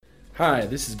Hi,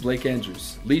 this is Blake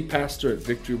Andrews, lead pastor at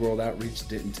Victory World Outreach,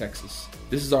 Denton, Texas.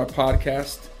 This is our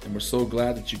podcast, and we're so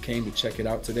glad that you came to check it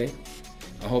out today.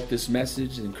 I hope this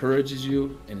message encourages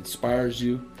you and inspires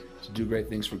you to do great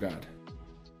things for God.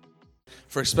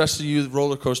 For especially you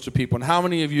roller coaster people, and how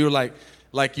many of you like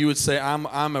you would say,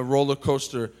 I'm a roller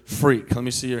coaster freak? Let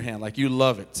me see your hand. Like you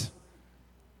love it.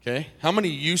 Okay? How many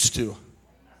used to?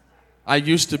 I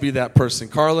used to be that person.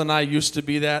 Carla and I used to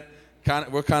be that.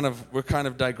 We're kind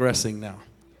of digressing now.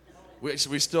 We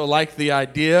still like the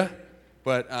idea,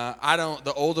 but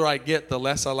the older I get, the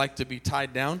less I like to be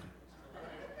tied down.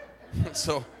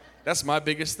 So that's my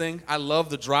biggest thing. I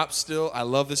love the drop still. I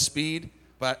love the speed,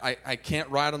 but I can't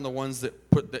ride on the ones that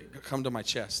come to my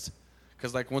chest.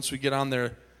 Because like once we get on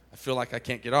there, I feel like I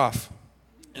can't get off.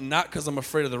 And not because I'm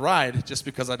afraid of the ride, just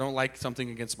because I don't like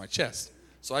something against my chest.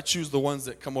 So I choose the ones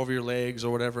that come over your legs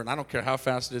or whatever, and I don't care how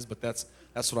fast it is, but that's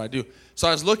what I do. So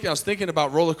I was thinking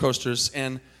about roller coasters,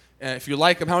 and if you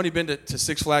like them, how many been to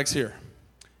Six Flags here?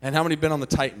 And how many been on the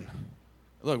Titan?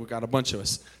 Look, we got a bunch of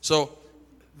us. So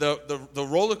the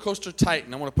roller coaster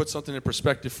Titan, I want to put something in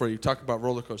perspective for you. Talk about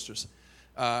roller coasters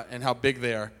and how big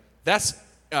they are. That's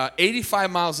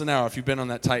 85 miles an hour if you've been on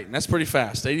that Titan. That's pretty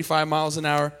fast, 85 miles an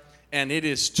hour, and it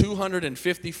is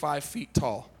 255 feet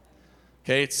tall.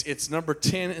 Okay, it's number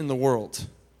 10 in the world.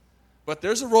 But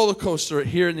there's a roller coaster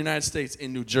here in the United States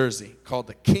in New Jersey called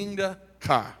the Kingda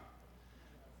Ka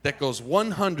that goes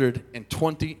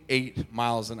 128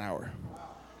 miles an hour.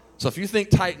 So if you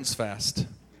think Titan's fast,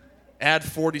 add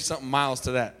 40-something miles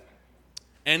to that.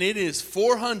 And it is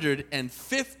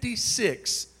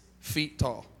 456 feet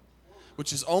tall,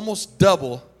 which is almost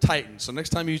double Titan. So next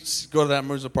time you go to that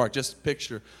amusement park, just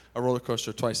picture a roller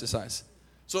coaster twice the size.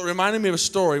 So it reminded me of a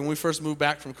story when we first moved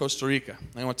back from Costa Rica.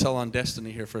 I want to tell on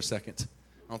Destiny here for a second.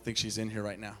 I don't think she's in here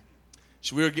right now.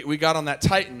 We got on that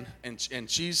Titan, and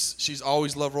she's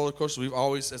always loved roller coasters. We've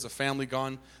always, as a family,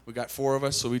 gone. We got 4 of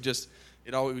us, so I want to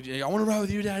ride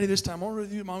with you, Daddy, this time. I want to ride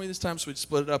with you, Mommy, this time. So we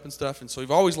split it up and stuff, and so we've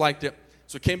always liked it.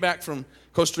 So we came back from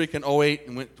Costa Rica in 2008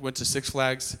 and went to Six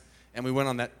Flags, and we went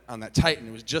on that Titan.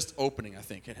 It was just opening, I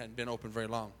think. It hadn't been open very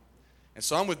long. And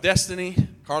so I'm with Destiny.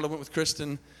 Carla went with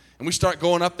Kristen. And we start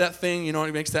going up that thing, you know,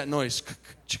 it makes that noise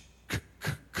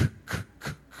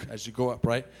as you go up,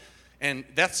 right? And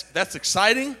that's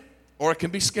exciting, or it can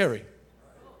be scary.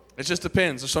 It just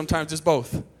depends, or sometimes it's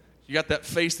both. You got that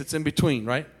face that's in between,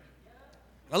 right?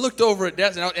 I looked over at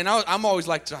Des, and I'm always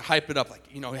like to hype it up, like,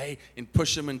 you know, hey, and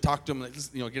push him and talk to him, like,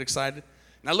 you know, get excited.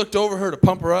 And I looked over her to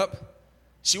pump her up.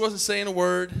 She wasn't saying a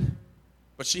word,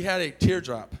 but she had a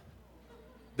teardrop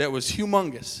that was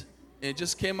humongous, and it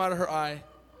just came out of her eye.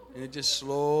 And it just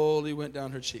slowly went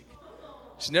down her cheek.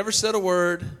 She never said a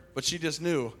word, but she just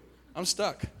knew, I'm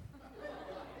stuck.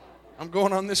 I'm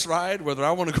going on this ride, whether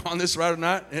I want to go on this ride or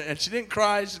not. And she didn't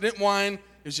cry, she didn't whine.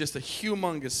 It was just a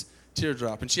humongous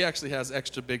teardrop. And she actually has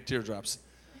extra big teardrops.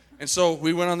 And so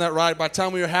we went on that ride. By the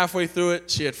time we were halfway through it,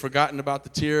 she had forgotten about the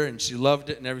tear, and she loved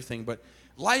it and everything. But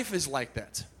life is like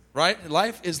that, right?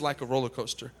 Life is like a roller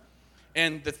coaster.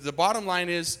 And the bottom line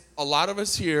is, a lot of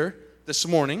us here this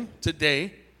morning,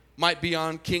 today, might be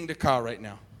on Kingda Ka right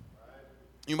now.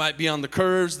 You might be on the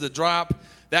curves, the drop.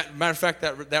 Matter of fact,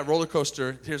 that roller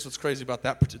coaster, here's what's crazy about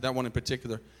that one in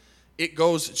particular. It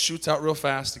shoots out real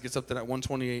fast. It gets up to that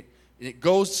 128. And it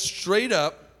goes straight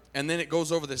up, and then it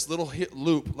goes over this little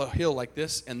hill like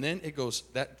this, and then it goes,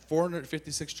 that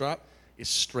 456 drop is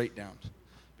straight down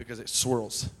because it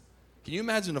swirls. Can you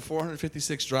imagine a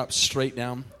 456 drop straight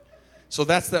down? So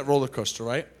that's that roller coaster,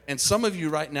 right? And some of you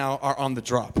right now are on the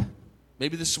drop.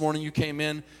 Maybe this morning you came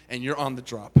in and you're on the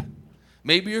drop.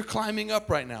 Maybe you're climbing up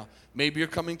right now. Maybe you're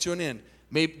coming to an end.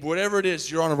 Maybe whatever it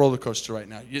is, you're on a roller coaster right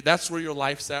now. That's where your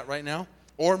life's at right now.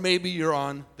 Or maybe you're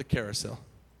on the carousel.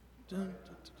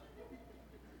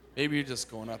 Maybe you're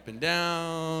just going up and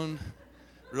down,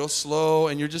 real slow,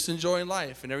 and you're just enjoying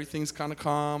life, and everything's kind of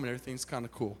calm and everything's kind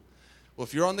of cool. Well,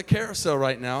 if you're on the carousel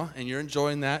right now and you're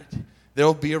enjoying that,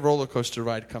 there'll be a roller coaster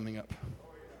ride coming up.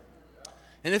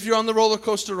 And if you're on the roller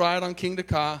coaster ride on Kingda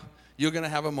Ka, you're going to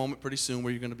have a moment pretty soon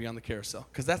where you're going to be on the carousel.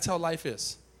 Because that's how life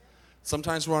is.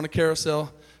 Sometimes we're on a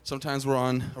carousel. Sometimes we're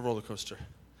on a roller coaster.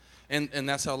 And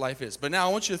that's how life is. But now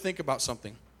I want you to think about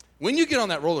something. When you get on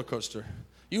that roller coaster,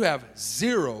 you have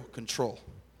zero control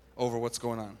over what's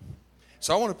going on.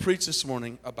 So I want to preach this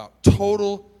morning about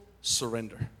total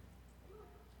surrender.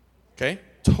 Okay?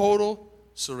 Total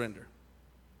surrender.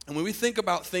 And when we think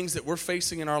about things that we're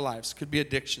facing in our lives, could be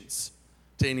addictions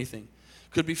to anything.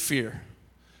 Could be fear.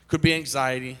 Could be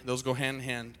anxiety. Those go hand in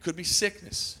hand. Could be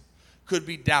sickness. Could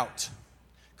be doubt.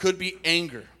 Could be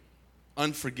anger.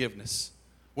 Unforgiveness.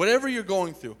 Whatever you're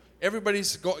going through,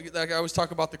 like I always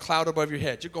talk about the cloud above your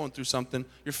head. You're going through something.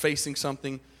 You're facing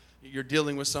something. You're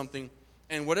dealing with something.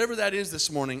 And whatever that is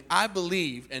this morning, I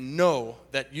believe and know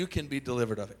that you can be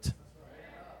delivered of it.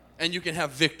 And you can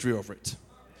have victory over it.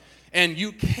 And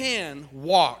you can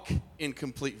walk in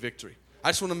complete victory. I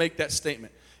just want to make that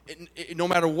statement. No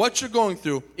matter what you're going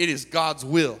through, it is God's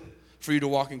will for you to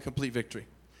walk in complete victory.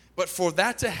 But for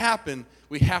that to happen,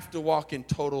 we have to walk in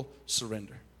total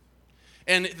surrender.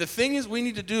 And the thing is we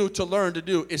need to learn to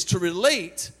do is to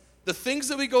relate the things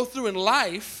that we go through in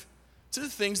life to the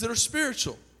things that are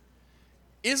spiritual.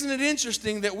 Isn't it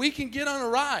interesting that we can get on a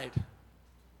ride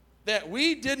that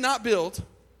we did not build?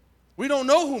 We don't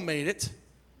know who made it,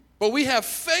 but we have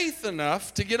faith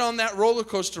enough to get on that roller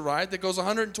coaster ride that goes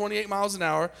 128 miles an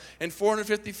hour and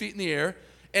 450 feet in the air,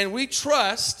 and we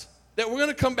trust that we're going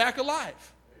to come back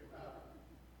alive.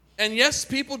 And yes,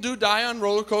 people do die on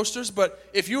roller coasters, but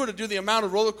if you were to do the amount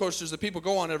of roller coasters that people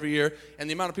go on every year and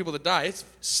the amount of people that die, it's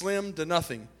slim to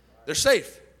nothing. They're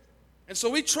safe. And so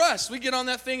we trust. We get on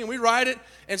that thing and we ride it,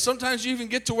 and sometimes you even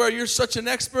get to where you're such an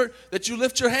expert that you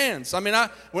lift your hands. I mean,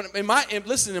 in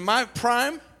my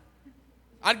prime,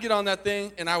 I'd get on that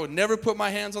thing and I would never put my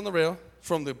hands on the rail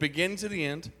from the beginning to the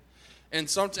end. And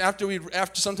sometimes after we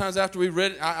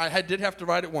read it, I did have to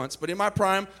ride it once, but in my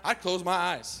prime, I'd close my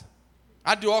eyes.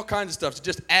 I'd do all kinds of stuff to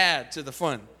just add to the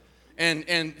fun.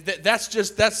 And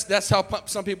that's how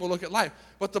some people look at life.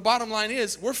 But the bottom line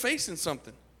is we're facing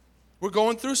something. We're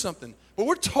going through something. But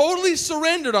we're totally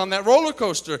surrendered on that roller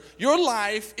coaster. Your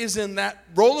life is in that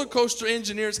roller coaster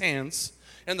engineer's hands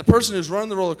and the person who's running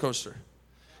the roller coaster.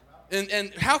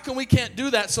 And how come we can't do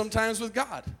that sometimes with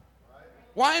God?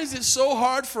 Why is it so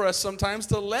hard for us sometimes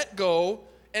to let go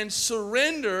and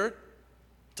surrender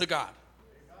to God?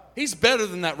 He's better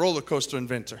than that roller coaster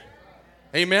inventor.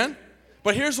 Amen?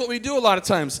 But here's what we do a lot of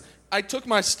times. I took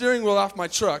my steering wheel off my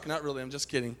truck. Not really, I'm just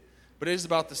kidding. But it is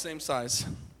about the same size.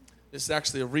 This is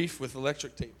actually a reef with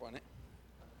electric tape on it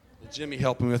that Jimmy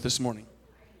helped me with this morning.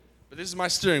 But this is my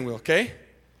steering wheel, okay?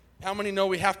 How many know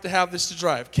we have to have this to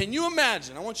drive? Can you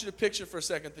imagine? I want you to picture for a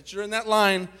second that you're in that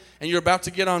line and you're about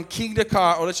to get on King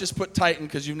Dakar, or let's just put Titan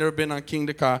because you've never been on King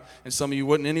Dakar, and some of you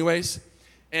wouldn't anyways.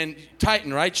 And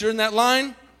Titan, right? You're in that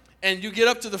line. And you get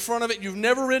up to the front of it, you've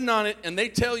never ridden on it, and they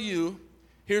tell you,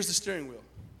 here's the steering wheel.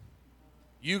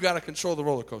 You got to control the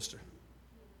roller coaster.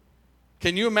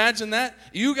 Can you imagine that?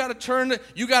 You got to turn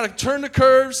the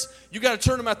curves. You got to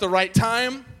turn them at the right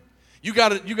time. You got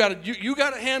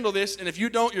to handle this, and if you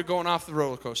don't, you're going off the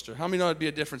roller coaster. How many know it'd be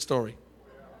a different story?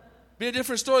 Be a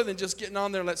different story than just getting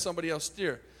on there and let somebody else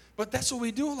steer. But that's what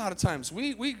we do a lot of times.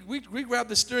 We grab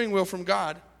the steering wheel from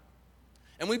God.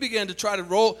 And we began to try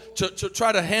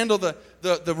to handle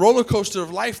the roller coaster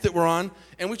of life that we're on,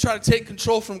 and we try to take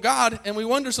control from God, and we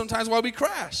wonder sometimes why we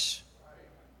crash,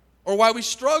 or why we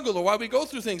struggle, or why we go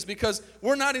through things, because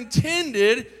we're not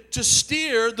intended to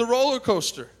steer the roller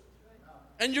coaster.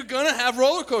 And you're going to have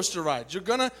roller coaster rides. You're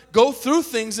going to go through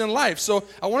things in life. So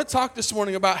I want to talk this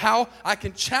morning about how I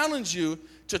can challenge you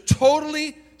to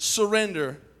totally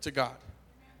surrender to God.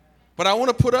 But I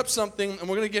want to put up something, and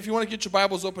we're going to if you want to get your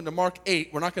Bibles open to Mark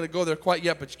 8, we're not going to go there quite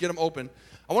yet, but you get them open.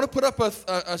 I want to put up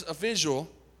a visual.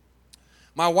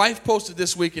 My wife posted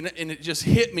this week, and it just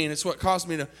hit me, and it's what caused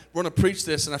me to want to preach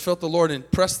this, and I felt the Lord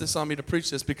impress this on me to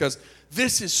preach this, because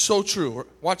this is so true.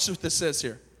 Watch what this says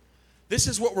here. This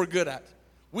is what we're good at.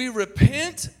 We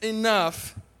repent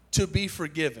enough to be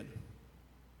forgiven.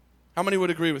 How many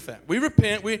would agree with that? We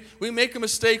repent. We make a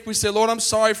mistake. We say, Lord, I'm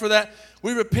sorry for that.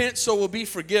 We repent so we'll be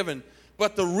forgiven.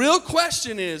 But the real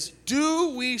question is,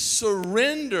 do we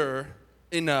surrender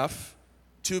enough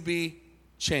to be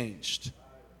changed?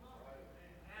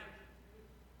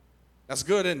 That's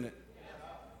good, isn't it?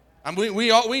 I mean,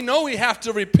 we know we have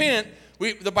to repent.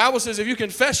 The Bible says if you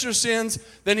confess your sins,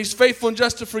 then He's faithful and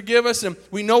just to forgive us. And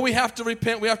we know we have to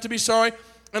repent. We have to be sorry.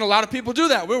 And a lot of people do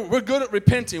that. We're good at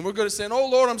repenting. We're good at saying, oh,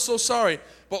 Lord, I'm so sorry.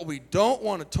 But we don't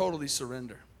want to totally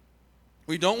surrender.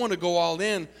 We don't want to go all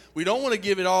in. We don't want to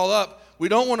give it all up. We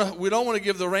don't want to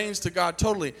give the reins to God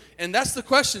totally. And that's the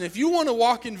question. If you want to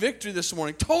walk in victory this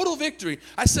morning, total victory.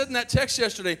 I said in that text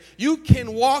yesterday, you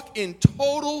can walk in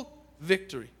total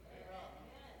victory.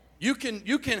 You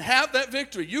can have that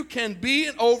victory. You can be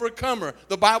an overcomer.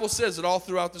 The Bible says it all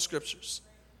throughout the Scriptures.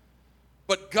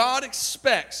 But God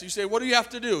expects, you say, what do you have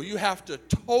to do? You have to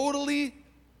totally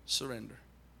surrender.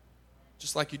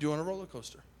 Just like you do on a roller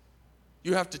coaster.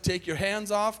 You have to take your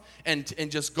hands off and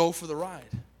just go for the ride.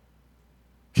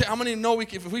 Okay, how many know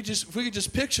if we could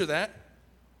just picture that?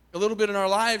 a little bit in our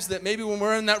lives that maybe when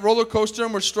we're in that roller coaster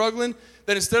and we're struggling,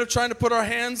 that instead of trying to put our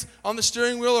hands on the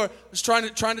steering wheel or just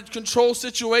trying to control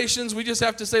situations, we just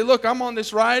have to say, look, I'm on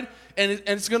this ride, and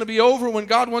it's going to be over when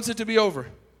God wants it to be over.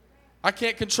 I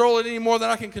can't control it any more than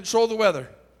I can control the weather.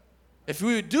 If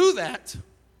we would do that,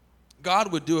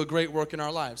 God would do a great work in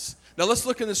our lives. Now let's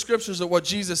look in the scriptures at what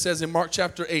Jesus says in Mark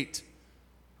chapter 8.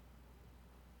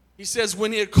 He says,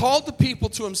 when he had called the people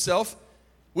to himself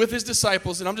with his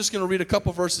disciples, and I'm just going to read a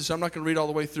couple verses, so I'm not going to read all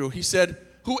the way through. He said,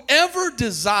 whoever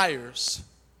desires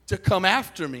to come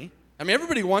after me, I mean,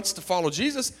 everybody wants to follow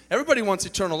Jesus. Everybody wants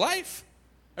eternal life.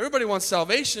 Everybody wants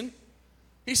salvation.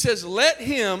 He says, let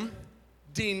him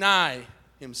deny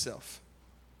himself.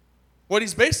 What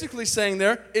he's basically saying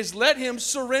there is let him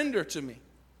surrender to me.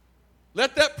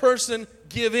 Let that person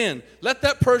give in. Let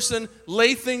that person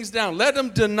lay things down. Let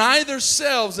them deny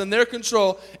themselves and their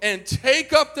control and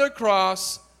take up their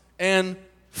cross and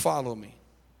follow me.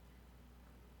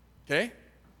 Okay?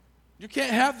 You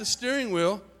can't have the steering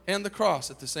wheel and the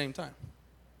cross at the same time.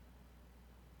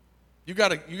 You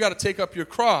got to take up your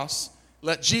cross,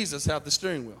 let Jesus have the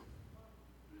steering wheel.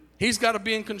 He's got to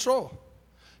be in control.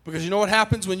 Because you know what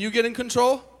happens when you get in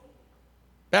control?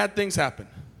 Bad things happen.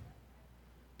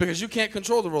 Because you can't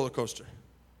control the roller coaster.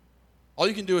 All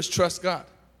you can do is trust God.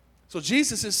 So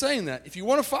Jesus is saying that. If you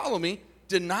want to follow me,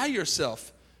 deny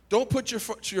yourself. Don't put your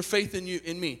faith in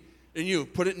you.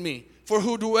 Put it in me. For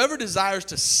whoever desires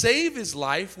to save his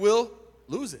life will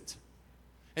lose it.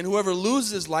 And whoever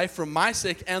loses his life for my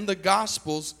sake and the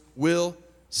gospel's will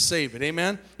save it.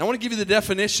 Amen? Now, I want to give you the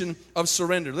definition of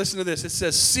surrender. Listen to this. It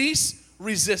says, cease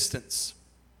resistance.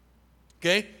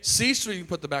 Okay? You can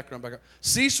put the background back up.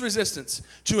 Cease resistance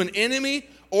to an enemy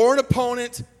or an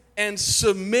opponent and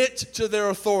submit to their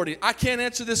authority. I can't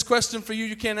answer this question for you.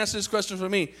 You can't answer this question for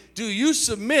me. Do you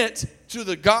submit to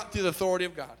the authority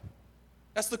of God?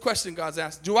 That's the question God's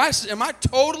asked. Am I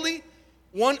totally,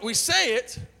 we say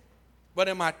it, but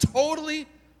am I totally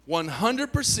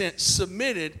 100%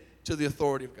 submitted to the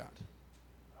authority of God?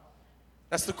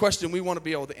 That's the question we want to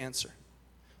be able to answer.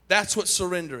 That's what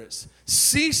surrender is.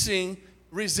 Ceasing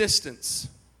resistance.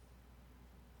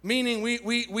 Meaning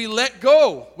we let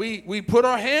go. We put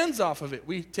our hands off of it.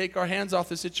 We take our hands off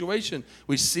the situation.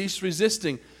 We cease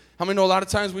resisting. How many know a lot of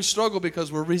times we struggle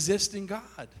because we're resisting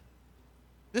God?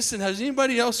 Listen, has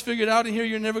anybody else figured out in here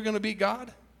you're never going to beat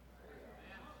God?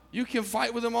 You can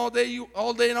fight with him all day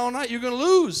and all night. You're going to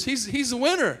lose. He's a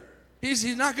winner. He's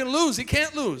not going to lose. He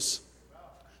can't lose.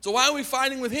 So why are we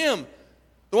fighting with him?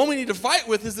 The one we need to fight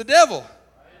with is the devil.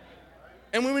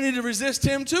 And we need to resist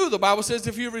him too. The Bible says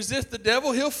if you resist the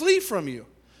devil, he'll flee from you.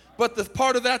 But the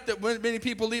part of that many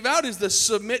people leave out is the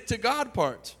submit to God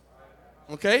part.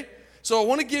 Okay? So I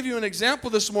want to give you an example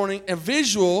this morning, a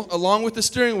visual along with the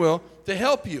steering wheel to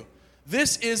help you.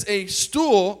 This is a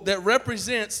stool that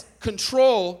represents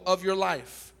control of your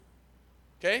life.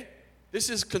 Okay? This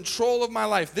is control of my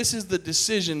life. This is the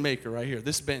decision maker right here,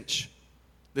 this bench,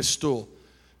 this stool.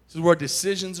 This is where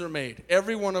decisions are made.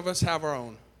 Every one of us have our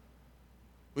own.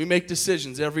 We make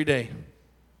decisions every day.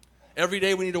 Every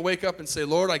day we need to wake up and say,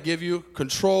 Lord, I give you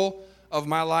control of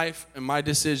my life and my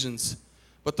decisions.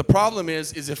 But the problem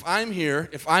is if I'm here,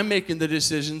 if I'm making the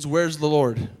decisions, where's the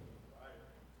Lord?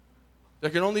 There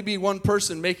can only be one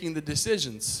person making the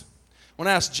decisions. I want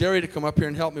to ask Jerry to come up here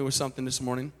and help me with something this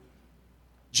morning.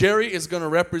 Jerry is going to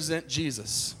represent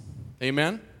Jesus.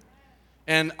 Amen?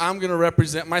 And I'm going to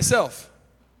represent myself.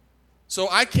 So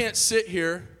I can't sit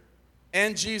here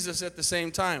and Jesus at the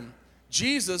same time.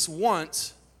 Jesus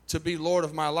wants to be Lord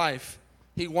of my life.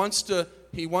 He wants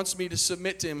me to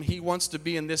submit to him. He wants to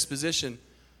be in this position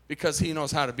because he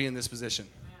knows how to be in this position.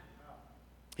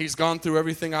 He's gone through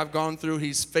everything I've gone through.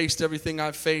 He's faced everything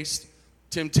I've faced.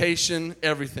 Temptation,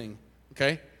 everything.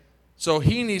 Okay? So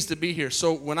he needs to be here.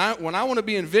 So when I want to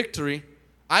be in victory,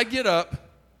 I get up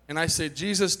and I say,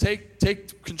 Jesus, take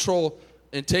control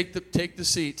and take the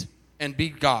seat and be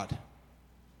God.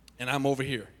 And I'm over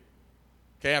here.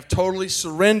 Okay, I've totally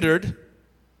surrendered.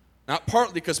 Not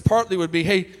partly, because partly would be,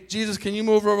 hey, Jesus, can you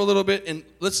move over a little bit and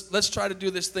let's try to do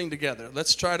this thing together.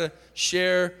 Let's try to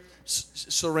share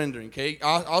surrendering, okay?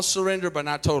 I'll surrender, but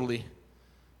not totally.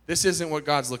 This isn't what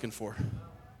God's looking for.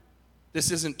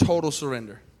 This isn't total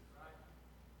surrender.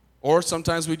 Or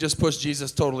sometimes we just push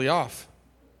Jesus totally off.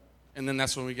 And then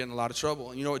that's when we get in a lot of trouble.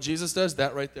 And you know what Jesus does?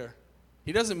 That right there.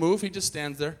 He doesn't move. He just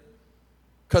stands there.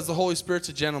 Because the Holy Spirit's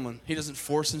a gentleman. He doesn't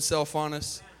force himself on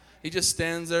us. He just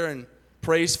stands there and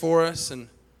prays for us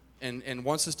and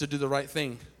wants us to do the right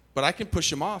thing. But I can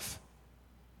push him off.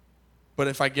 But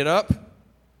if I get up,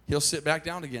 he'll sit back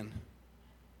down again.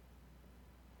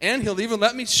 And he'll even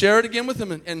let me share it again with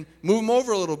him and move him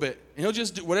over a little bit. And he'll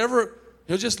just do whatever.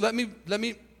 He'll just let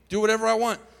me do whatever I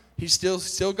want. He's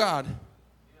still God.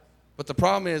 But the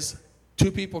problem is,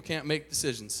 two people can't make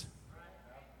decisions.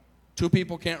 Two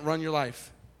people can't run your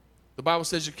life. The Bible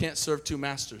says you can't serve two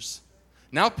masters.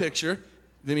 Now picture,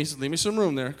 leave me some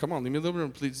room there. Come on, leave me a little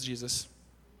room, please, Jesus.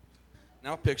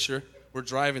 Now picture, we're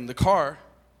driving the car.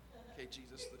 Okay,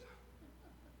 Jesus.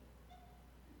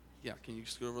 Yeah, can you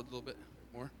scoot over a little bit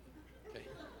more? Okay.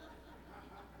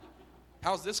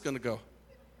 How's this going to go?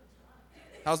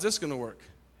 How's this going to work?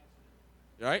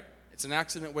 All right? It's an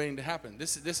accident waiting to happen.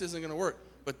 This isn't going to work.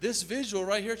 But this visual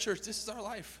right here, church, this is our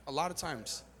life a lot of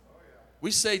times.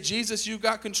 We say, Jesus, you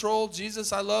got control.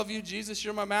 Jesus, I love you. Jesus,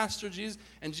 you're my master. Jesus,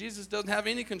 and Jesus doesn't have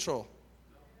any control.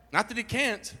 Not that he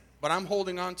can't, but I'm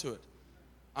holding on to it.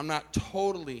 I'm not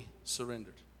totally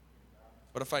surrendered.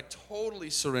 But if I totally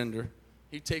surrender,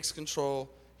 he takes control.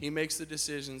 He makes the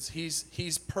decisions.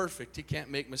 He's perfect. He can't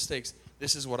make mistakes.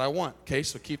 This is what I want. Okay,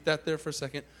 so keep that there for a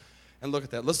second and look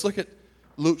at that. Let's look at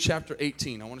Luke chapter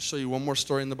 18. I want to show you one more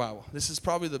story in the Bible. This is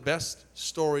probably the best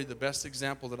story, the best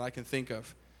example that I can think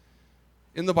of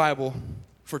in the Bible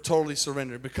for totally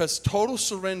surrender, because total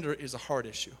surrender is a heart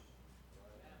issue.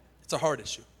 It's a heart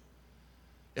issue.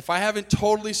 If I haven't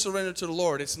totally surrendered to the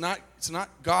Lord, it's not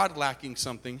God lacking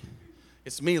something.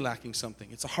 It's me lacking something.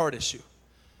 It's a heart issue.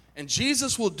 And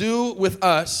Jesus will do with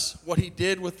us what he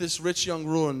did with this rich young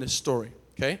ruler in this story.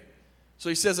 Okay? So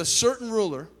he says a certain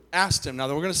ruler asked him. Now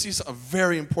we're going to see a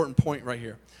very important point right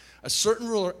here. A certain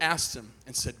ruler asked him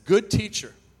and said, "Good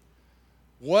teacher,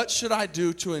 what should I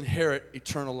do to inherit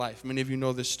eternal life?" Many of you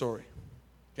know this story.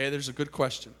 Okay, there's a good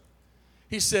question.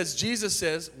 Jesus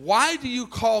says, "Why do you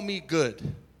call me good?"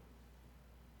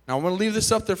 Now I'm going to leave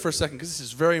this up there for a second because this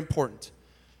is very important.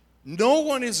 No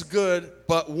one is good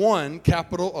but one,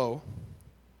 capital O,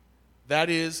 that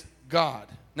is God.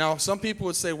 Now some people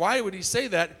would say, why would he say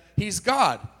that? He's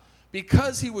God.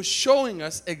 Because he was showing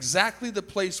us exactly the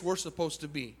place we're supposed to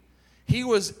be. He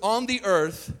was on the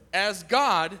earth as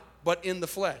God, but in the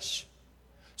flesh.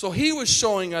 So he was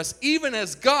showing us, even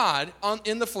as God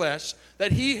in the flesh,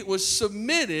 that he was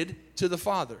submitted to the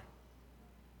Father.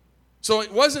 So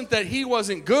it wasn't that he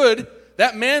wasn't good.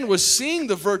 That man was seeing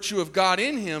the virtue of God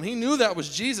in him. He knew that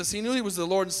was Jesus. He knew he was the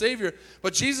Lord and Savior.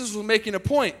 But Jesus was making a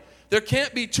point. There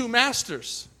can't be two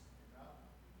masters.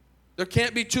 There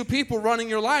can't be two people running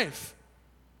your life.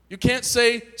 You can't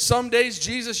say, some days,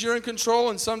 Jesus, you're in control,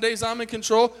 and some days I'm in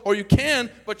control. Or you can,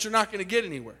 but you're not going to get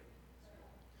anywhere.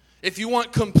 If you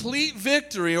want complete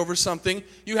victory over something,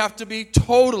 you have to be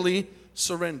totally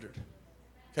surrendered.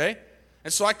 Okay?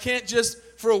 And so I can't just,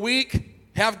 for a week,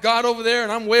 have God over there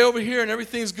and I'm way over here and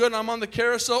everything's good and I'm on the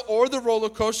carousel or the roller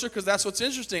coaster, because that's what's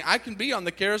interesting. I can be on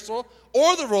the carousel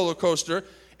or the roller coaster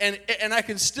and I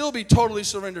can still be totally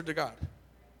surrendered to God.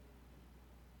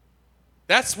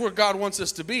 That's where God wants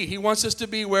us to be. He wants us to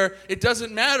be where it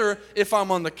doesn't matter if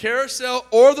I'm on the carousel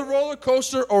or the roller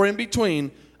coaster or in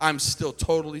between, I'm still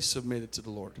totally submitted to the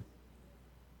Lord.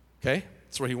 Okay?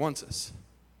 That's where he wants us.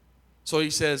 So he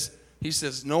says,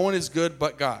 no one is good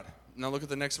but God. Now look at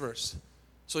the next verse.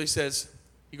 So he says,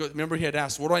 remember he had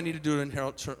asked, what do I need to do to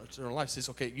inherit eternal life? He says,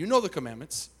 okay, you know the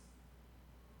commandments.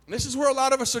 And this is where a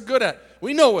lot of us are good at.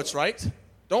 We know what's right.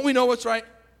 Don't we know what's right?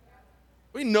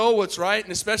 We know what's right,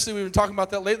 and especially we've been talking about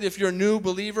that lately. If you're a new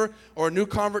believer or a new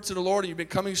convert to the Lord and you've been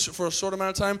coming for a short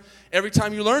amount of time, every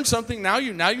time you learn something, now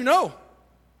you know.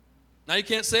 Now you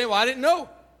can't say, well, I didn't know,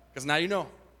 because now you know.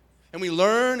 And we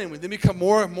learn, and we then become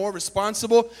more and more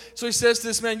responsible. So he says to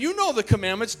this man, you know the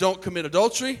commandments. Don't commit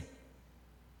adultery.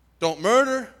 Don't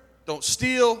murder. Don't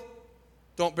steal.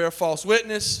 Don't bear false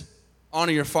witness.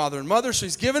 Honor your father and mother. So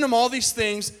he's giving him all these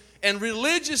things, and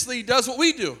religiously he does what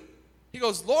we do. He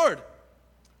goes, Lord,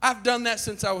 I've done that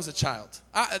since I was a child.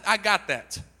 I got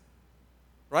that.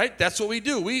 Right? That's what we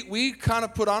do. We kind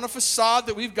of put on a facade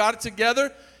that we've got it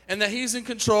together and that he's in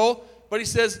control. But he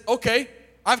says, okay,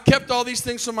 I've kept all these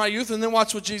things from my youth. And then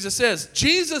watch what Jesus says.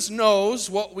 Jesus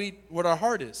knows what our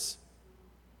heart is.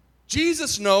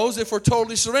 Jesus knows if we're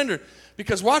totally surrendered.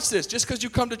 Because watch this. Just because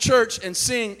you come to church and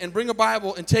sing and bring a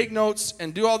Bible and take notes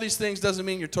and do all these things doesn't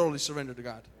mean you're totally surrendered to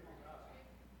God.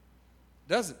 It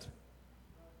doesn't.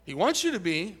 He wants you to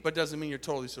be, but doesn't mean you're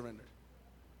totally surrendered.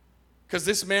 Because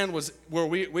this man was where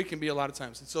we can be a lot of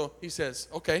times. And so he says,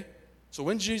 okay, so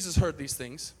when Jesus heard these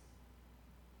things,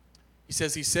 he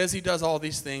says he does all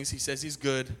these things. He says he's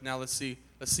good. Now let's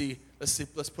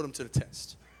put him to the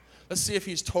test. Let's see if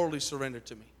he's totally surrendered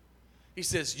to me. He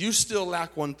says, you still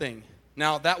lack one thing.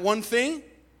 Now that one thing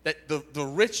that the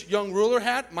rich young ruler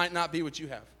had might not be what you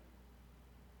have.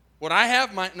 What I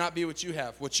have might not be what you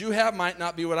have. What you have might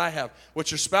not be what I have.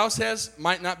 What your spouse has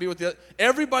might not be what the other.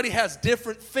 Everybody has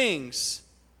different things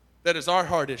that is our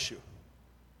heart issue.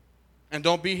 And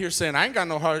don't be here saying, I ain't got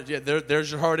no heart. Yeah, there's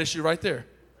your heart issue right there.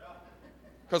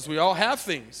 Because we all have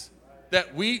things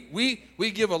that we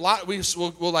give a lot.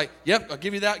 We'll like, yep, I'll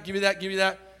give you that, give you that, give you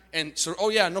that. And so, oh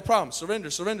yeah, no problem. Surrender.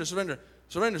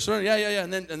 Yeah.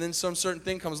 And then some certain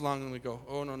thing comes along and we go,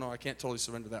 oh no, I can't totally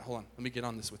surrender that. Hold on, let me get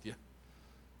on this with you.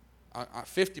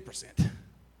 50%.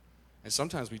 And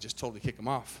sometimes we just totally kick them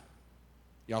off.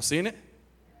 Y'all seeing it?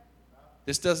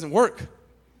 This doesn't work.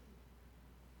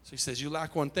 So he says, you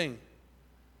lack one thing.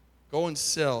 Go and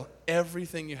sell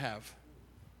everything you have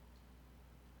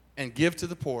and give to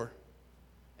the poor,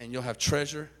 and you'll have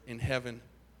treasure in heaven,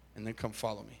 and then come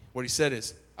follow me. What he said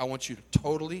is, I want you to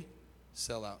totally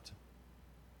sell out.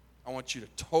 I want you to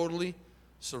totally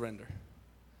surrender.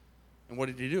 And what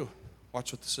did he do?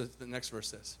 Watch what the next verse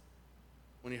says.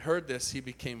 When he heard this, he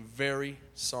became very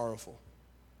sorrowful,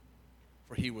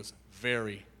 for he was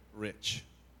very rich.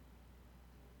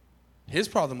 His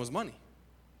problem was money.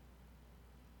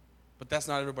 But that's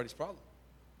not everybody's problem.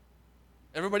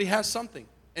 Everybody has something.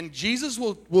 And Jesus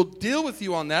will deal with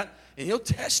you on that, and he'll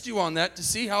test you on that to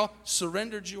see how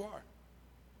surrendered you are.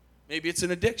 Maybe it's an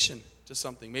addiction to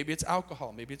something. Maybe it's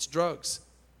alcohol. Maybe it's drugs.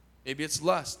 Maybe it's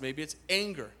lust. Maybe it's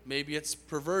anger. Maybe it's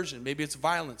perversion. Maybe it's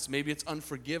violence. Maybe it's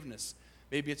unforgiveness.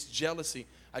 Maybe it's jealousy.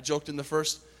 I joked in the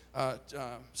first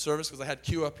service because I had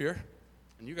Q up here,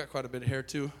 and you got quite a bit of hair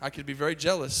too. I could be very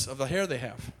jealous of the hair they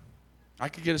have. I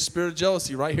could get a spirit of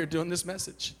jealousy right here doing this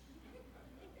message.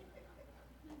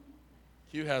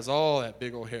 Q has all that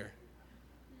big old hair,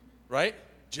 right?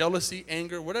 Jealousy,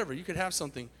 anger, whatever. You could have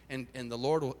something, and the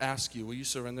Lord will ask you, will you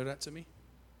surrender that to me?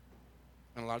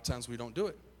 And a lot of times we don't do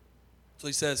it. So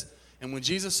he says, and when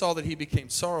Jesus saw that he became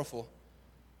sorrowful,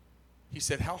 he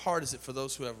said, how hard is it for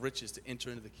those who have riches to enter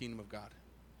into the kingdom of God?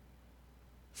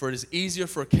 For it is easier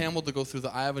for a camel to go through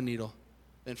the eye of a needle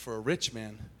than for a rich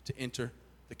man to enter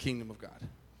the kingdom of God.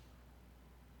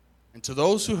 And to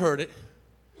those who heard it,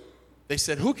 they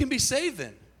said, who can be saved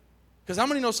then? Because how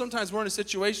many know sometimes we're in a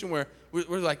situation where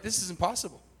we're like, this is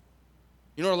impossible.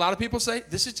 You know what a lot of people say?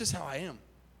 This is just how I am.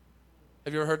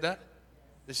 Have you ever heard that?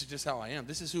 This is just how I am.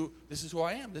 This is who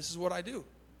I am. This is what I do.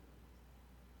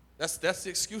 That's the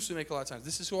excuse we make a lot of times.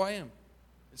 This is who I am.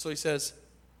 And so he says,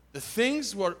 the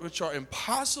things which are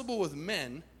impossible with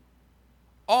men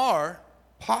are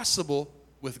possible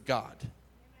with God.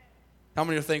 How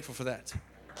many are thankful for that?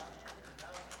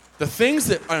 The things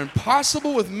that are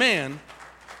impossible with man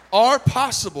are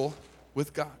possible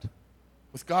with God.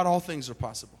 With God, all things are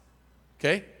possible.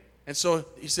 Okay? And so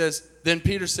he says, then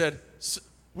Peter said,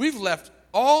 we've left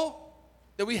all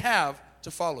that we have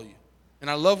to follow you. And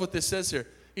I love what this says here.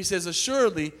 He says,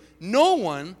 assuredly, no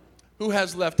one who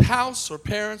has left house or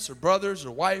parents or brothers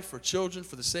or wife or children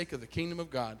for the sake of the kingdom of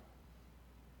God,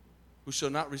 who shall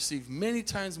not receive many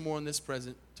times more in this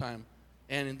present time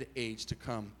and in the age to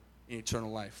come in eternal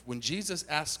life. When Jesus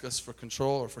asks us for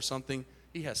control or for something,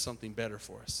 he has something better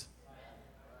for us.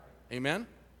 Amen?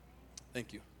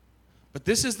 Thank you. But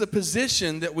this is the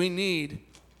position that we need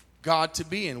God to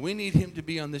be in. We need him to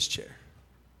be on this chair.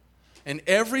 And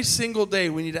every single day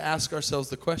we need to ask ourselves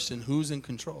the question, who's in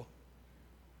control?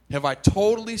 Have I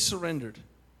totally surrendered?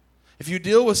 If you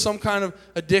deal with some kind of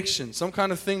addiction, some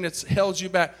kind of thing that's held you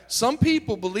back, some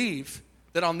people believe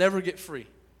that I'll never get free.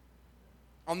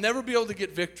 I'll never be able to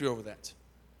get victory over that.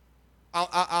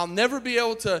 I'll never be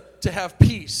able to have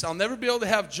peace. I'll never be able to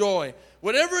have joy.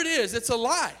 Whatever it is, it's a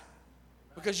lie.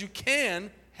 Because you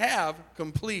can have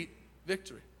complete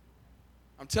victory.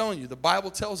 I'm telling you, the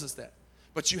Bible tells us that.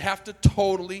 But you have to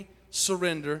totally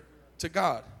surrender to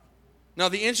God. Now,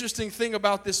 the interesting thing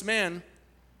about this man,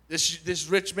 this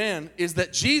rich man, is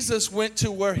that Jesus went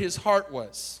to where his heart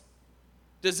was.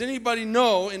 Does anybody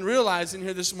know and realize in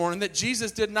here this morning that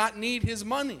Jesus did not need his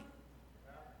money?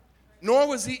 Nor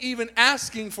was he even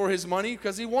asking for his money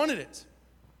because he wanted it.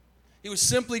 He was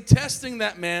simply testing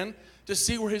that man to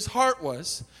see where his heart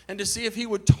was and to see if he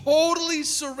would totally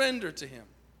surrender to him.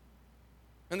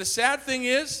 And the sad thing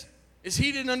is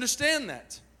he didn't understand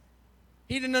that.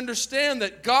 He didn't understand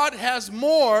that God has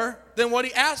more than what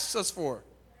he asks us for.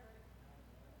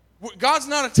 God's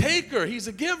not a taker, he's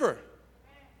a giver.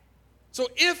 So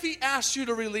if he asks you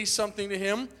to release something to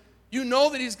him, you know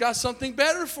that he's got something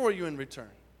better for you in return.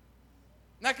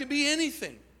 And that could be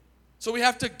anything. So we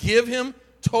have to give him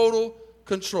total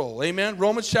control. Amen?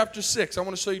 Romans chapter 6. I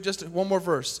want to show you just one more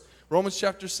verse. Romans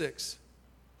chapter 6.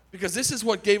 Because this is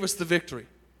what gave us the victory.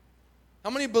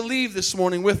 How many believe this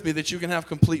morning with me that you can have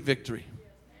complete victory?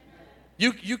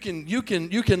 You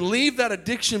can leave that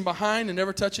addiction behind and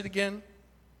never touch it again.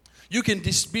 You can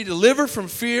be delivered from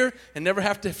fear and never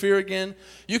have to fear again.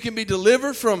 You can be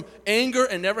delivered from anger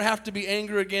and never have to be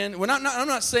angry again. I'm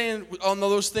not saying on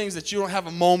those things that you don't have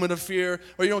a moment of fear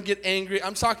or you don't get angry.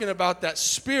 I'm talking about that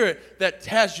spirit that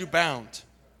has you bound.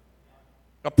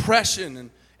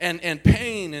 Oppression and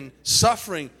pain and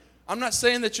suffering. I'm not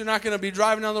saying that you're not going to be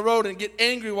driving down the road and get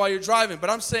angry while you're driving, but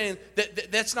I'm saying that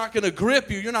that's not going to grip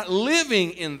you. You're not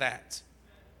living in that.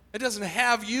 It doesn't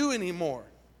have you anymore.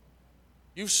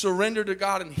 You've surrendered to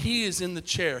God, and He is in the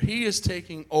chair. He is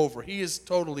taking over. He is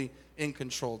totally in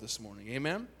control this morning.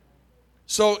 Amen?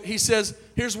 So he says,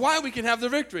 here's why we can have the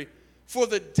victory. For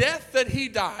the death that He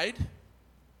died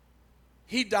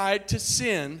to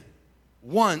sin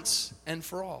once and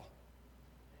for all.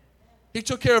 He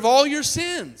took care of all your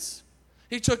sins.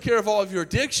 He took care of all of your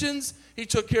addictions. He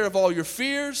took care of all your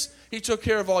fears. He took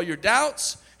care of all your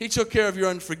doubts. He took care of your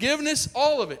unforgiveness,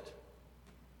 all of it.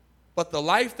 But the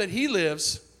life that He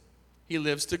lives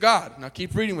to God. Now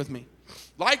keep reading with me.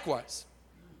 Likewise,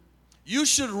 you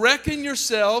should reckon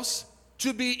yourselves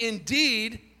to be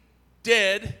indeed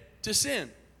dead to sin.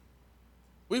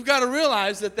 We've got to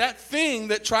realize that thing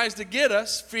that tries to get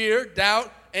us, fear,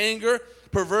 doubt, anger,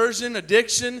 perversion,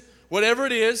 addiction, whatever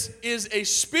it is a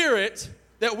spirit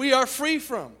that we are free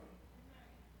from.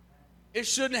 It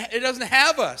doesn't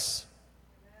have us.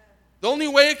 The only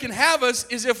way it can have us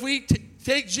is if we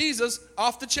take Jesus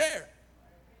off the chair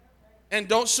and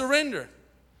don't surrender.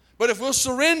 But if we'll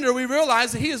surrender, we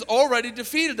realize that He has already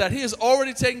defeated that. He has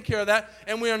already taken care of that,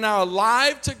 and we are now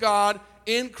alive to God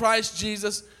in Christ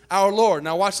Jesus our Lord.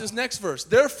 Now watch this next verse.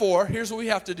 Therefore, here's what we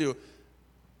have to do.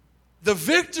 The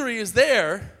victory is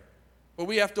there, but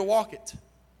we have to walk it.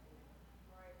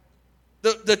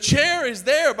 The chair is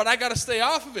there, but I got to stay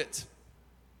off of it.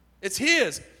 It's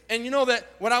His. And you know that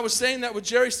when I was saying that with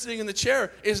Jerry sitting in the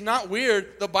chair is not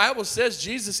weird. The Bible says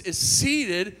Jesus is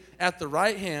seated at the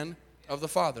right hand of the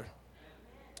Father,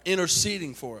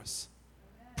 interceding for us,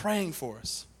 praying for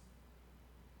us.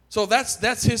 So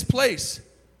that's His place.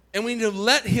 And we need to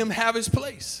let Him have His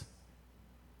place.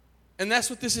 And that's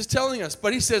what this is telling us.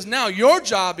 But He says, now your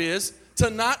job is to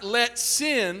not let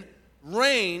sin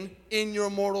reign in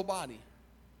your mortal body.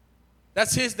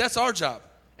 That's our job.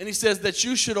 And He says that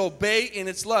you should obey in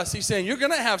its lust. He's saying you're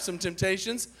going to have some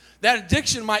temptations. That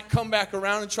addiction might come back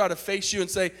around and try to face you and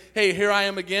say, hey, here I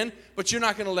am again. But you're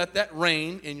not going to let that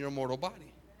reign in your mortal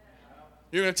body.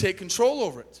 You're going to take control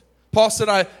over it. Paul said,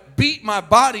 I beat my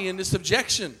body into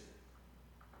subjection.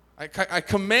 I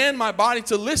command my body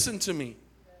to listen to me.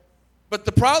 But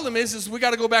the problem is we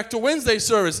got to go back to Wednesday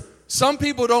service. Some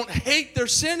people don't hate their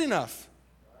sin enough.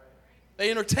 They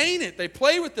entertain it. They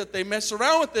play with it. They mess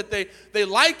around with it. They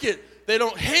like it. They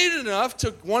don't hate it enough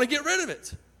to want to get rid of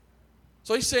it.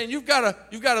 So he's saying you've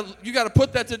got to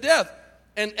put that to death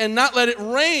and not let it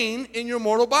reign in your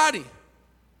mortal body.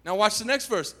 Now watch the next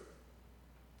verse.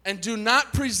 And do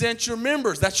not present your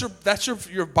members, that's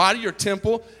your body, your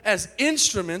temple, as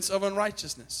instruments of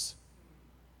unrighteousness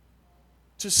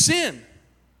to sin,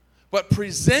 but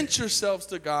present yourselves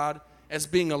to God as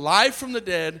being alive from the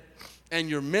dead, and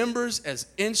your members as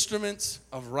instruments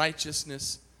of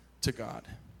righteousness to God.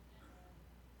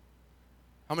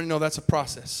 How many know that's a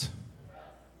process?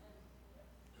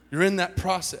 You're in that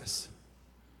process.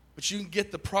 But you can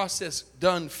get the process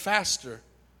done faster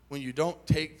when you don't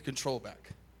take control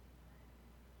back.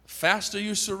 The faster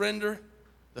you surrender,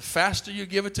 the faster you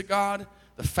give it to God,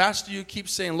 the faster you keep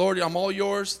saying, Lord, I'm all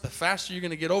yours, the faster you're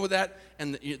going to get over that,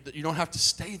 and you don't have to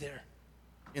stay there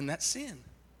in that sin.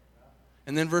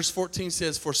 And then verse 14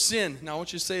 says, for sin, now I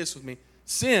want you to say this with me,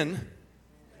 sin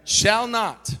shall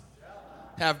not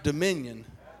have dominion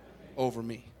over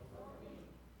me.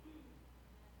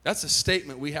 That's a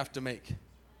statement we have to make.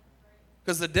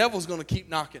 Because the devil's going to keep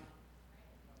knocking.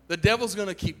 The devil's going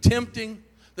to keep tempting.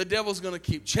 The devil's going to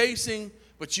keep chasing.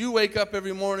 But you wake up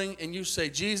every morning and you say,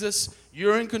 Jesus,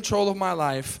 you're in control of my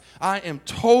life. I am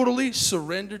totally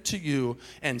surrendered to you.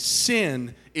 And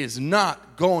sin is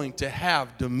not going to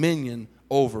have dominion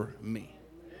over me.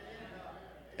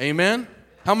 Amen?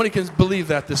 How many can believe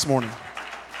that this morning?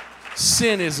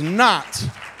 Sin is not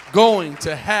going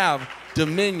to have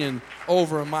dominion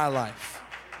over my life.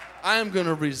 I am going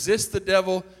to resist the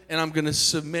devil and I'm going to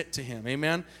submit to him.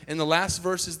 Amen? And the last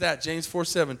verse is that, James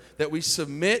 4:7, that we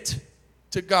submit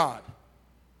to God.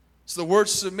 So the word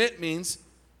submit means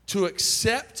to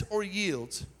accept or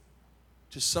yield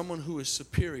to someone who is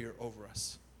superior over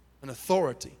us, an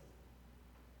authority.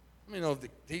 I mean,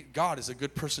 God is a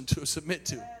good person to submit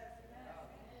to.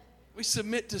 We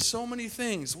submit to so many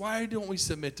things. Why don't we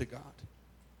submit to God?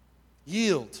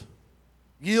 Yield.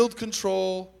 yield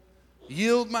control,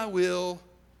 yield my will,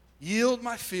 yield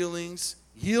my feelings,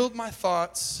 yield my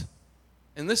thoughts.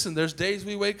 And listen, there's days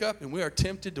we wake up and we are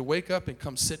tempted to wake up and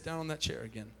come sit down on that chair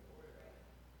again.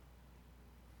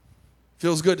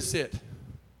 Feels good to sit.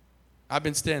 I've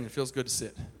been standing. It feels good to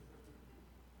sit.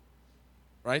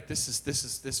 Right?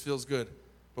 This feels good.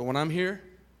 But when I'm here,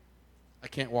 I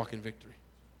can't walk in victory.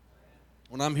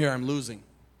 When I'm here, I'm losing.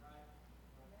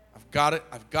 I've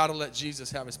got to let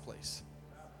Jesus have his place.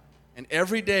 And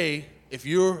every day, if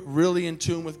you're really in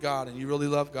tune with God and you really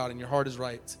love God and your heart is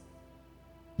right,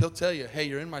 he'll tell you, hey,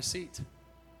 you're in my seat.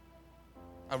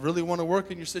 I really want to work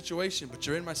in your situation, but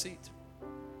you're in my seat.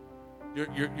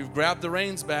 You've grabbed the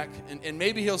reins back. And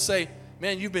maybe he'll say,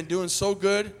 man, you've been doing so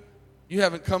good, you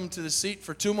haven't come to the seat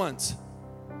for 2 months.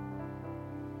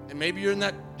 And maybe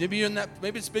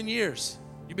it's been years.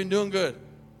 You've been doing good.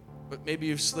 But maybe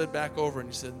you've slid back over and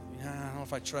you said, I don't know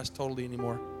if I trust totally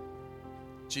anymore.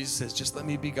 Jesus says, just let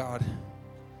me be God.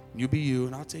 You be you,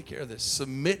 and I'll take care of this.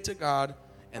 Submit to God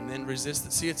and then resist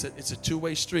it. See, it's a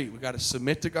two-way street. We've got to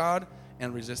submit to God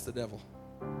and resist the devil.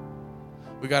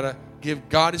 We got to give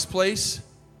God his place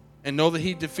and know that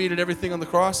he defeated everything on the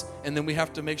cross, and then we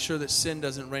have to make sure that sin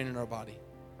doesn't reign in our body.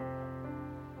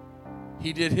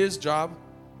 He did his job.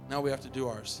 Now we have to do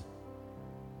ours.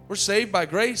 We're saved by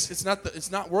grace. It's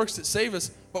not works that save us,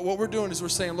 but what we're doing is we're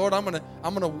saying, Lord, I'm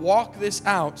gonna walk this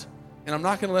out, and I'm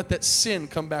not gonna let that sin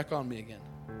come back on me again.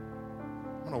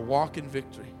 I'm gonna walk in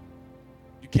victory.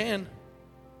 You can.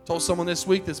 I told someone this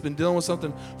week that's been dealing with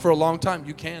something for a long time,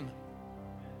 you can.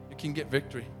 You can get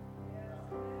victory.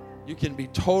 You can be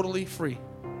totally free.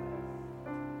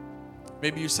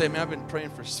 Maybe you say, man, I've been praying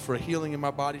for healing in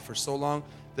my body for so long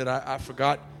that I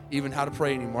forgot even how to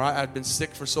pray anymore. I've been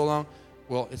sick for so long.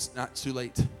 Well, it's not too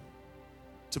late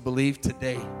to believe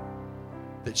today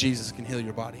that Jesus can heal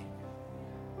your body.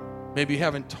 Maybe you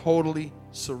haven't totally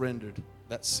surrendered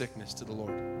that sickness to the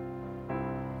Lord.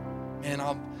 Man,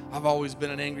 I've always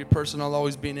been an angry person. I'll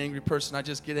always be an angry person. I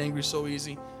just get angry so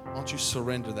easy. Why don't you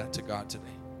surrender that to God today?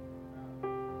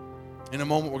 In a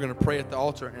moment, we're going to pray at the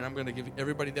altar, and I'm going to give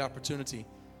everybody the opportunity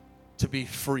to be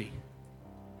free.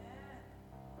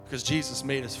 Because Jesus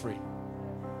made us free.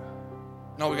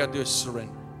 And all we got to do is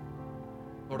surrender.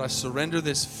 Lord, I surrender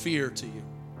this fear to you.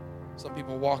 Some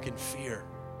people walk in fear.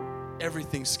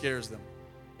 Everything scares them.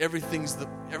 Everything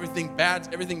bad's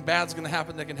going to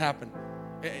happen that can happen.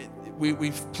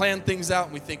 We've planned things out,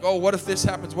 and we think, oh, what if this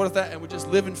happens? What if that? And we just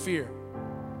live in fear.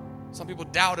 Some people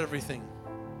doubt everything.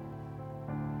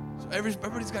 So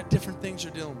everybody's got different things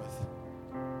you're dealing with.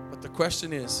 But the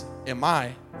question is, am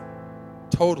I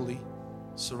totally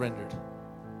surrendered?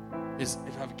 If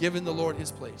I've given the Lord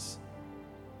his place.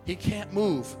 He can't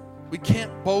move. We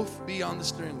can't both be on the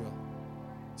steering wheel.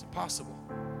 It's impossible.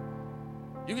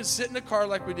 You can sit in the car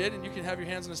like we did, and you can have your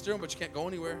hands on the steering wheel, but you can't go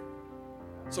anywhere.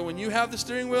 So when you have the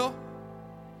steering wheel,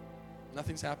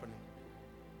 nothing's happening.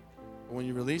 But when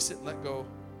you release it and let go,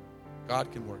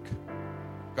 God can work.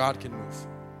 God can move.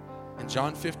 And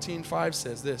John 15:5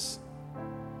 says this,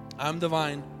 I'm the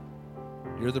vine,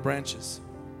 you're the branches.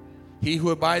 He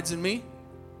who abides in me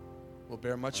will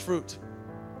bear much fruit.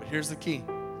 But here's the key.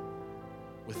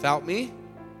 Without me,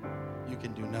 you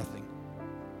can do nothing.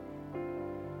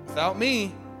 Without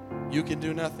me, you can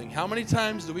do nothing. How many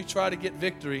times do we try to get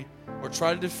victory or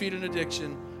try to defeat an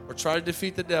addiction or try to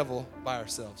defeat the devil by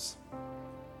ourselves?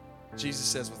 Jesus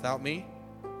says, without me,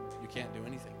 you can't do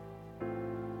anything.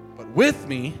 But with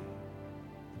me,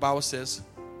 the Bible says,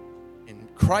 in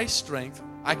Christ's strength,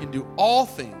 I can do all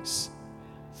things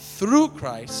through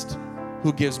Christ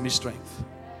who gives me strength.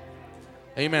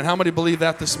 Amen. How many believe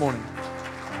that this morning?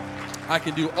 I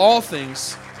can do all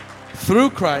things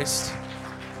through Christ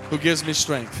who gives me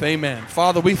strength. Amen.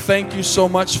 Father, we thank you so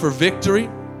much for victory.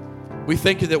 We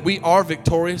thank you that we are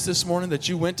victorious this morning, that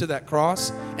you went to that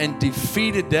cross and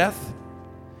defeated death,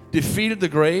 defeated the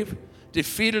grave,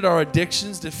 defeated our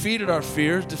addictions, defeated our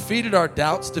fears, defeated our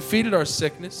doubts, defeated our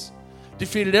sickness,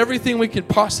 defeated everything we could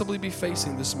possibly be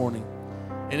facing this morning.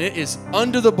 And it is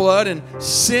under the blood, and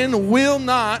sin will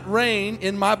not reign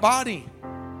in my body.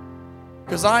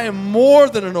 Because I am more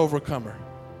than an overcomer.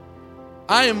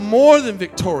 I am more than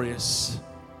victorious.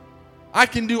 I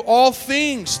can do all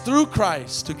things through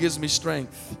Christ who gives me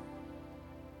strength.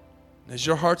 And as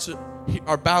your hearts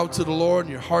are bowed to the Lord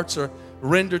and your hearts are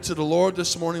rendered to the Lord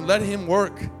this morning, let him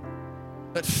work.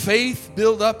 Let faith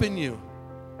build up in you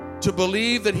to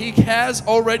believe that he has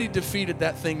already defeated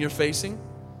that thing you're facing,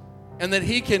 and that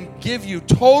he can give you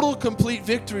total, complete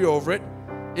victory over it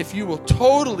if you will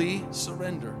totally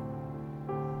surrender.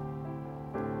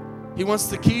 He wants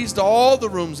the keys to all the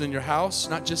rooms in your house,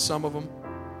 not just some of them.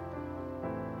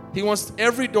 He wants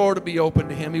every door to be open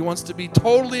to him. He wants to be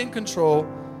totally in control.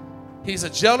 He's a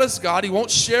jealous God. He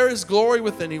won't share his glory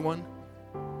with anyone.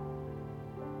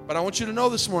 But I want you to know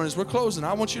this morning as we're closing,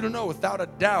 I want you to know without a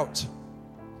doubt,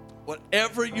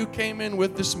 whatever you came in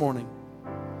with this morning,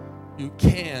 you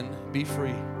can be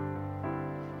free.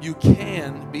 You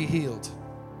can be healed.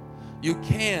 You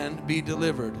can be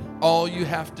delivered. All you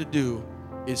have to do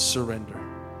is surrender.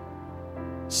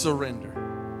 Surrender.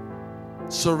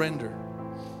 Surrender.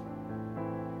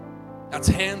 That's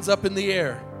hands up in the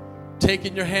air,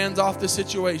 taking your hands off the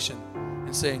situation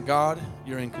and saying, God,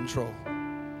 you're in control.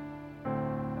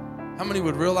 How many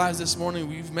would realize this morning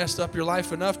you've messed up your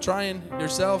life enough trying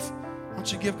yourself? Why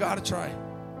don't you give God a try?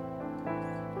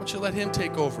 Why don't you let him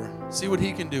take over? See what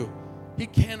he can do. He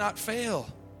cannot fail.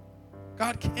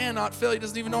 God cannot fail. He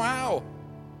doesn't even know how.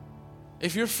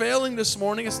 If you're failing this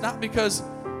morning, it's not because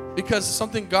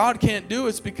something God can't do.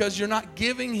 It's because you're not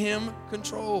giving him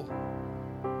control.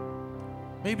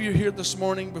 Maybe you're here this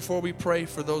morning before we pray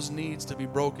for those needs to be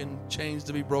broken, chains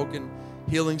to be broken,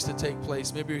 healings to take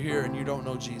place. Maybe you're here and you don't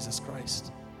know Jesus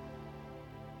Christ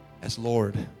as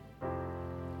Lord.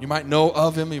 You might know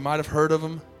of him. You might have heard of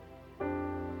him.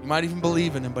 You might even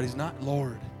believe in him, but he's not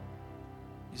Lord.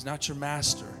 He's not your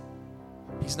master.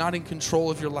 He's not in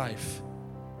control of your life.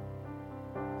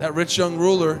 That rich young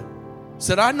ruler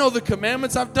said, I know the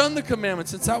commandments. I've done the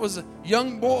commandments since I was a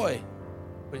young boy.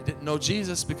 But he didn't know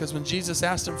Jesus because when Jesus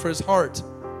asked him for his heart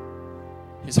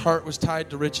was tied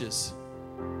to riches.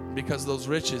 And because of those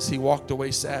riches, he walked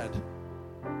away sad.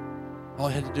 All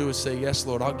he had to do was say, yes,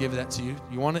 Lord, I'll give that to you.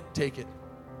 You want it? Take it.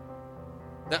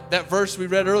 That verse we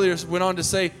read earlier went on to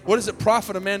say, what does it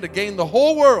profit a man to gain the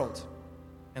whole world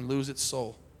and lose its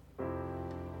soul?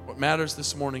 What matters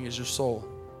this morning is your soul.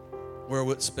 Where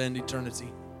will it spend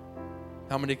eternity?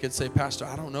 How many could say, Pastor,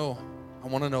 I don't know. I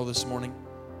want to know this morning.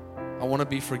 I want to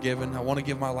be forgiven. I want to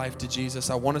give my life to Jesus.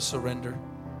 I want to surrender.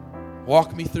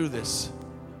 Walk me through this.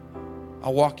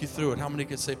 I'll walk you through it. How many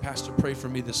could say, Pastor, pray for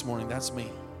me this morning? That's me.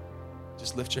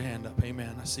 Just lift your hand up.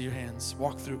 Amen. I see your hands.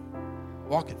 Walk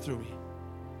it through me.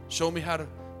 Show me how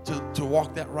to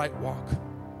walk that right walk.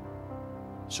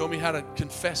 Show me how to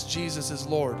confess Jesus as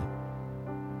Lord.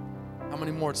 How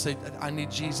many more would say, I need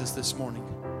Jesus this morning?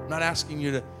 I'm not asking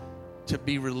you to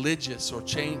be religious or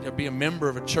change or be a member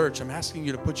of a church. I'm asking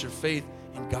you to put your faith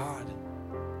in God.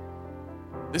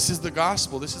 This is the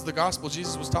gospel. This is the gospel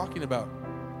Jesus was talking about.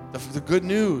 The good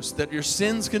news that your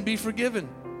sins can be forgiven.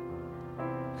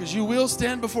 Because you will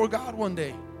stand before God one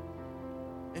day.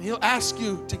 And he'll ask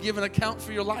you to give an account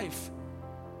for your life.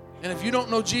 And if you don't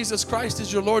know Jesus Christ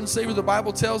as your Lord and Savior, the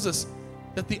Bible tells us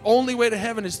that the only way to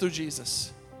heaven is through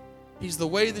Jesus. He's the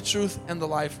way, the truth, and the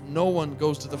life. No one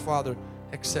goes to the Father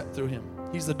except through him.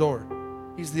 He's the door.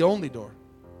 He's the only door.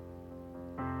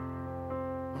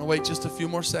 I'm going to wait just a few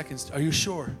more seconds. Are you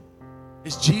sure?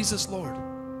 Is Jesus Lord?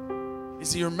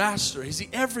 Is he your master? Is he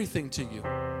everything to you?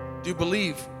 Do you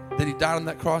believe that he died on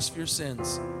that cross for your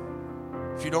sins?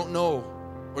 If you don't know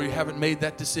or you haven't made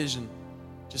that decision,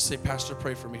 just say, Pastor,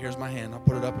 pray for me. Here's my hand. I'll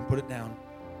put it up and put it down.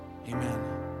 Amen.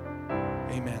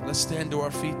 Amen. Let's stand to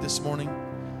our feet this morning.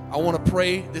 I want to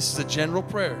pray. This is a general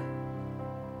prayer.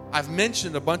 I've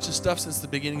mentioned a bunch of stuff since the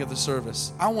beginning of the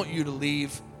service. I want you to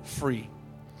leave free.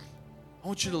 I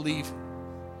want you to leave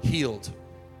healed.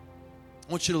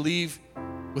 I want you to leave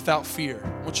without fear.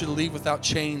 I want you to leave without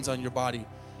chains on your body.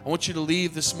 I want you to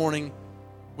leave this morning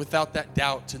without that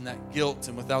doubt and that guilt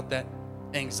and without that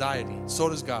anxiety. So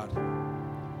does God.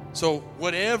 So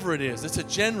whatever it is, it's a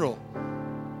general.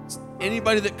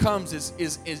 Anybody that comes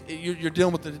is you're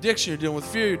dealing with an addiction, you're dealing with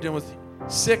fear, you're dealing with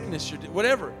sickness,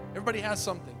 whatever. Everybody has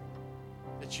something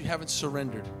that you haven't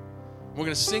surrendered. We're going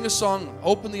to sing a song,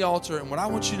 open the altar, and what I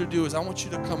want you to do is I want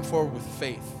you to come forward with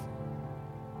faith.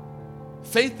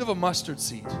 Faith of a mustard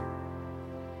seed.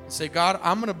 And say, God,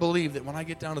 I'm going to believe that when I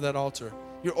get down to that altar,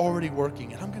 you're already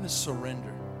working, and I'm going to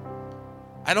surrender.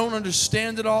 I don't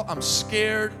understand it all. I'm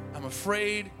scared. I'm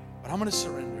afraid, but I'm going to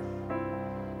surrender.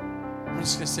 I'm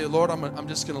just going to say, Lord, I'm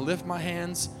just going to lift my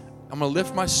hands. I'm going to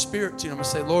lift my spirit to you. I'm going to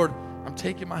say, Lord, I'm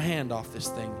taking my hand off this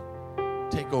thing.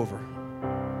 Take over.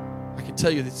 I can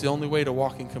tell you that's the only way to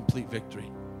walk in complete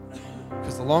victory.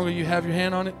 Because the longer you have your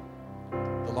hand on it,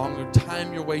 the longer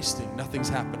time you're wasting. Nothing's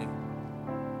happening.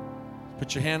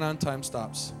 Put your hand on, time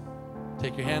stops.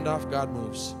 Take your hand off, God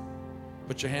moves.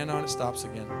 Put your hand on, it stops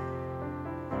again.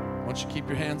 Once you keep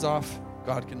your hands off,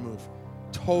 God can move.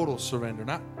 Total surrender,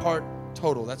 not part,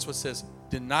 total. That's what it says.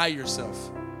 Deny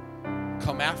yourself.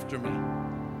 Come after me.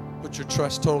 Put your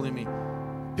trust totally in me.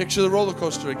 Picture the roller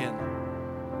coaster again.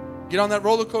 Get on that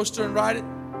roller coaster and ride it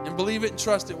and believe it and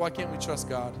trust it. Why can't we trust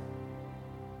God?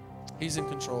 He's in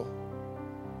control.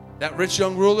 That rich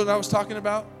young ruler that I was talking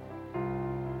about,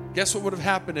 guess what would have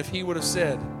happened if he would have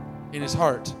said in his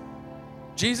heart,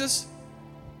 Jesus,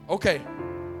 okay,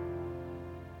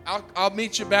 I'll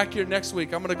meet you back here next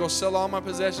week. I'm going to go sell all my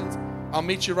possessions. I'll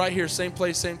meet you right here, same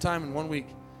place, same time in 1 week.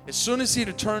 As soon as he'd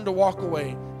have turned to walk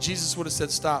away, Jesus would have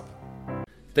said, stop.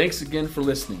 Thanks again for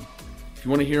listening. If you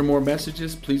want to hear more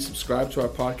messages, please subscribe to our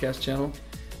podcast channel.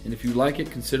 And if you like it,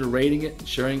 consider rating it and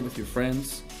sharing it with your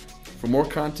friends. For more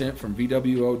content from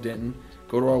VWO Denton,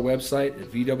 go to our website at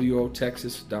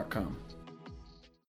vwotexas.com.